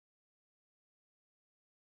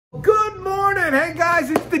Good morning. Hey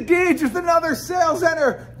guys, it's the Deej. It's another Sales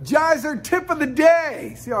Energizer tip of the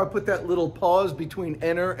day. See how I put that little pause between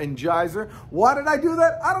enter and Gizer? Why did I do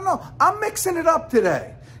that? I don't know. I'm mixing it up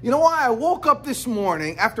today. You know why? I woke up this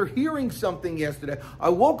morning after hearing something yesterday. I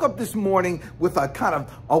woke up this morning with a kind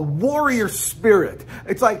of a warrior spirit.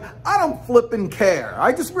 It's like, I don't flipping care.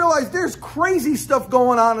 I just realized there's crazy stuff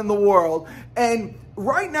going on in the world. And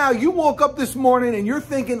right now, you woke up this morning and you're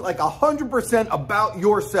thinking like 100% about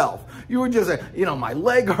yourself. You were just like, you know, my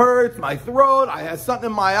leg hurts, my throat, I had something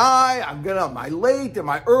in my eye, am I late, am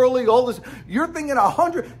I early, all this. You're thinking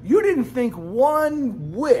 100. You didn't think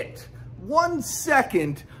one whit, 1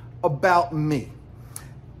 second about me,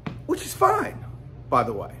 which is fine, by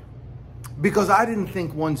the way. Because I didn't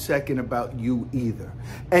think 1 second about you either.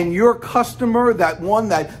 And your customer,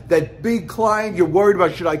 that big client, you're worried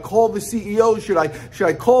about, should I call the CEO? Should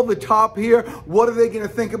I call the top here? What are they going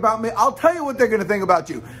to think about me? I'll tell you what they're going to think about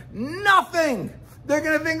you. Nothing. They're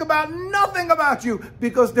going to think about nothing about you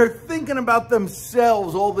because they're thinking about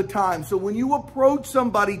themselves all the time. So when you approach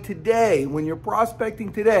somebody today, when you're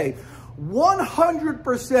prospecting today,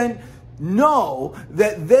 100% know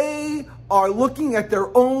that they are looking at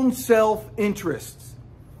their own self-interests.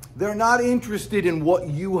 They're not interested in what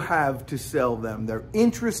you have to sell them. They're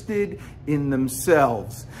interested in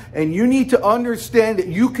themselves. And you need to understand that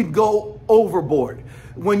you can go overboard.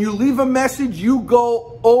 When you leave a message, you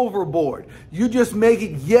go overboard. You just make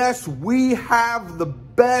it, yes, we have the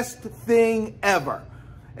best thing ever.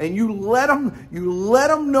 And you let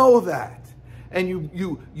them know that. And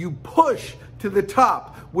you push to the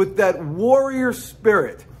top with that warrior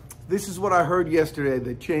spirit. This is what I heard yesterday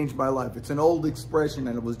that changed my life. It's an old expression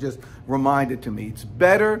and it was just reminded to me. It's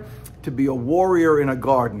better to be a warrior in a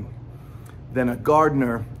garden than a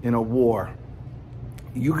gardener in a war.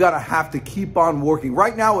 You gotta have to keep on working.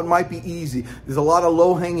 Right now it might be easy. There's a lot of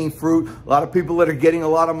low-hanging fruit, a lot of people that are getting a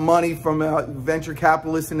lot of money from venture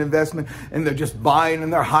capitalists and investment, and they're just buying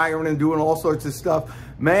and they're hiring and doing all sorts of stuff.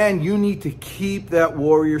 Man, you need to keep that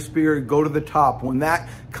warrior spirit, go to the top. When that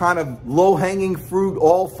kind of low-hanging fruit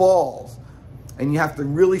all falls, and you have to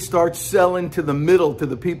really start selling to the middle, to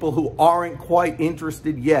the people who aren't quite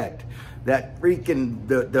interested yet, that freaking,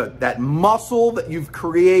 that muscle that you've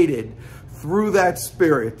created through that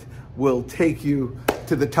spirit will take you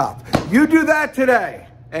to the top. You do that today,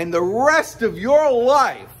 and the rest of your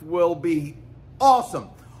life will be awesome.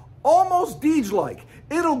 Almost Deej-like.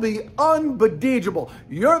 It'll be unbedeejable.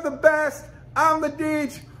 You're the best. I'm the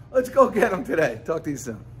Deej. Let's go get them today. Talk to you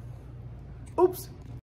soon. Oops.